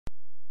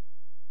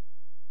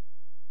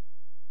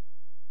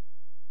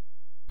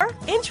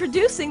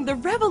Introducing the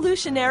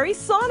revolutionary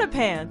sauna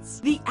pants,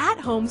 the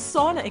at-home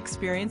sauna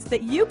experience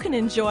that you can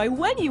enjoy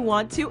when you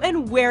want to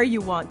and where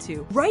you want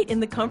to, right in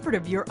the comfort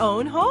of your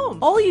own home.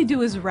 All you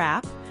do is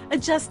wrap,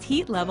 adjust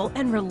heat level,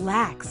 and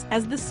relax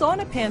as the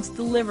sauna pants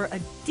deliver a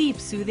deep,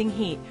 soothing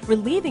heat,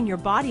 relieving your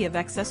body of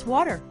excess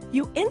water.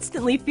 You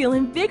instantly feel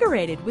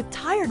invigorated with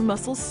tired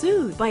muscles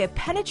soothed by a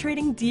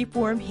penetrating deep,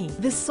 warm heat.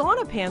 The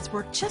sauna pants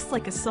work just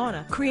like a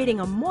sauna, creating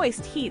a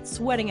moist heat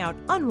sweating out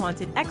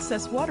unwanted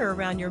excess water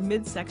around your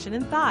midsection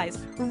and thighs,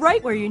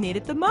 right where you need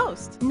it the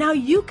most. Now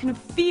you can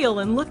feel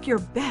and look your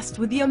best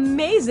with the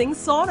amazing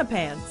sauna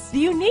pants. The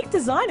unique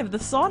design of the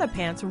sauna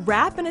pants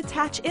wrap and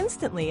attach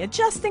instantly,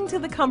 adjusting to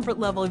the comfort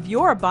level of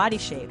your body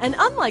shape. And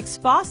unlike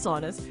spa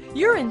saunas,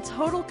 you're in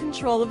total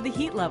control of the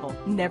heat level.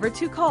 Never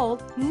too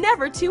cold,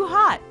 never too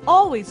hot,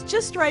 always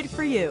just right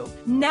for you.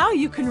 Now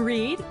you can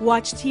read,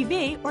 watch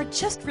TV, or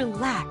just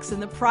relax in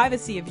the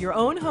privacy of your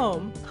own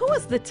home. Who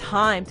has the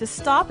time to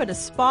stop at a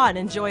spa and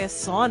enjoy a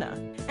sauna?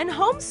 And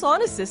home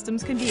sauna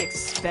systems can be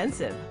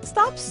expensive.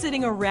 Stop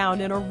sitting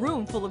around in a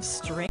room full of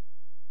strangers.